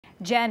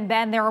Jen,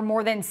 Ben, there are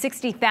more than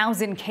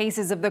 60,000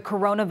 cases of the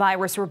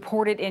coronavirus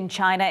reported in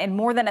China, and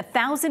more than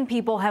 1,000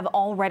 people have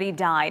already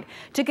died.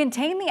 To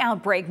contain the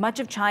outbreak, much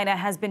of China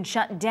has been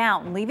shut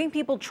down, leaving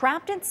people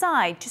trapped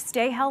inside to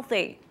stay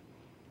healthy.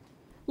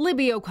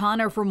 Libby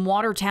O'Connor from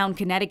Watertown,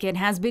 Connecticut,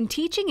 has been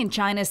teaching in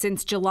China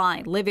since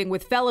July, living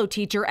with fellow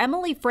teacher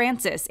Emily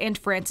Francis and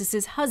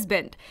Francis's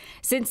husband.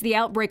 Since the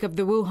outbreak of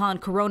the Wuhan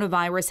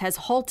coronavirus has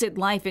halted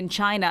life in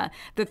China,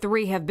 the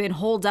three have been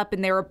holed up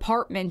in their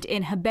apartment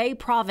in Hebei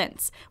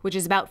province, which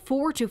is about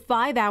 4 to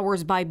 5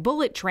 hours by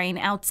bullet train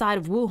outside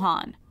of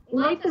Wuhan.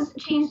 Life has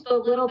changed a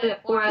little bit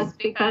for us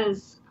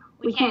because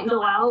we can't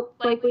go out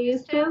like we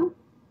used to.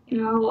 They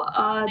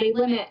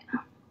limit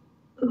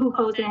who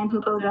goes in,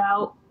 who goes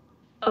out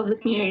of the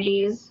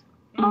communities.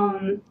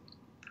 So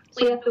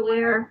we have to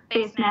wear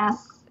face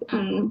masks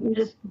and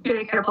just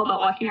very careful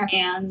about washing our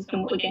hands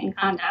and what we get in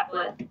contact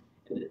with.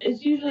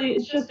 It's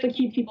just to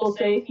keep people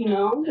safe,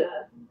 to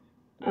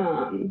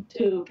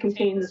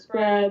contain the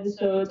spread.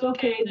 So it's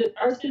okay that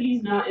our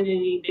city's not in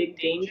any big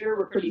danger.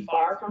 We're pretty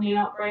far from the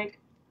outbreak.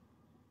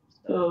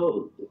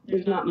 So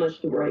there's not much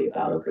to worry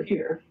about over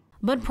here.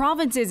 But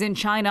provinces in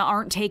China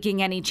aren't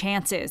taking any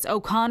chances.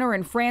 O'Connor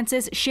and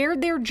Francis shared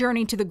their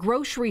journey to the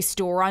grocery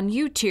store on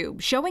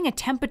YouTube, showing a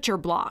temperature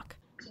block.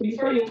 So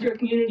before you enter a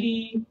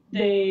community,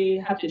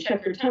 they have to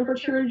check your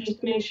temperature just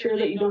to make sure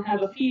that you don't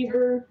have a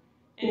fever.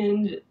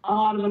 And a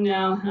lot of them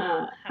now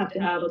have to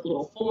have a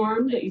little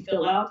form that you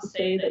fill out to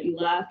say that you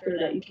left or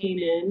that you came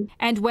in.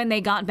 And when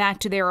they got back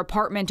to their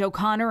apartment,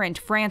 O'Connor and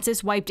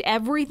Francis wiped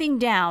everything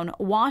down,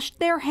 washed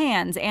their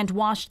hands, and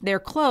washed their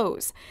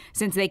clothes.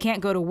 Since they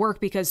can't go to work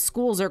because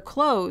schools are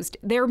closed,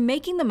 they're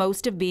making the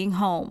most of being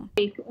home.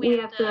 We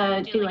have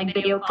to do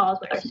video calls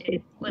with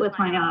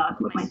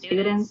my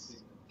students.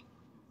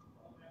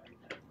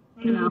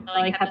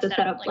 Have to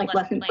set up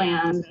lesson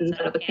plans and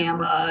set up a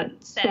camera,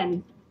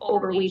 send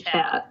over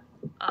WeChat,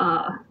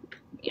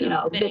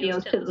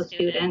 videos to the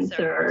students,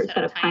 or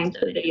set up times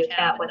to video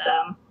chat with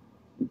them,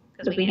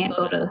 because we can't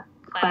go to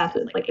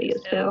classes like we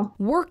used to.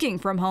 Working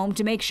from home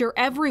to make sure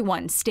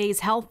everyone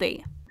stays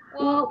healthy.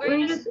 Well,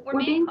 we're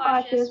being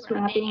cautious, we're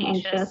not being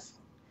anxious.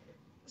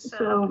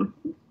 So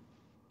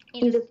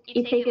you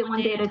take it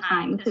one day at a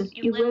time, because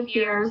you live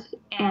here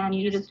and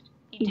you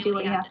do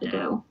what you have to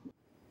do.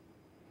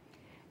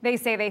 They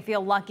say they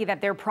feel lucky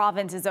that their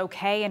province is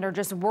okay and are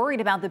just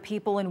worried about the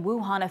people in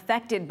Wuhan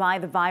affected by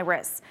the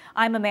virus.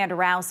 I'm Amanda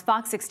Rouse,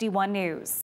 Fox 61 News.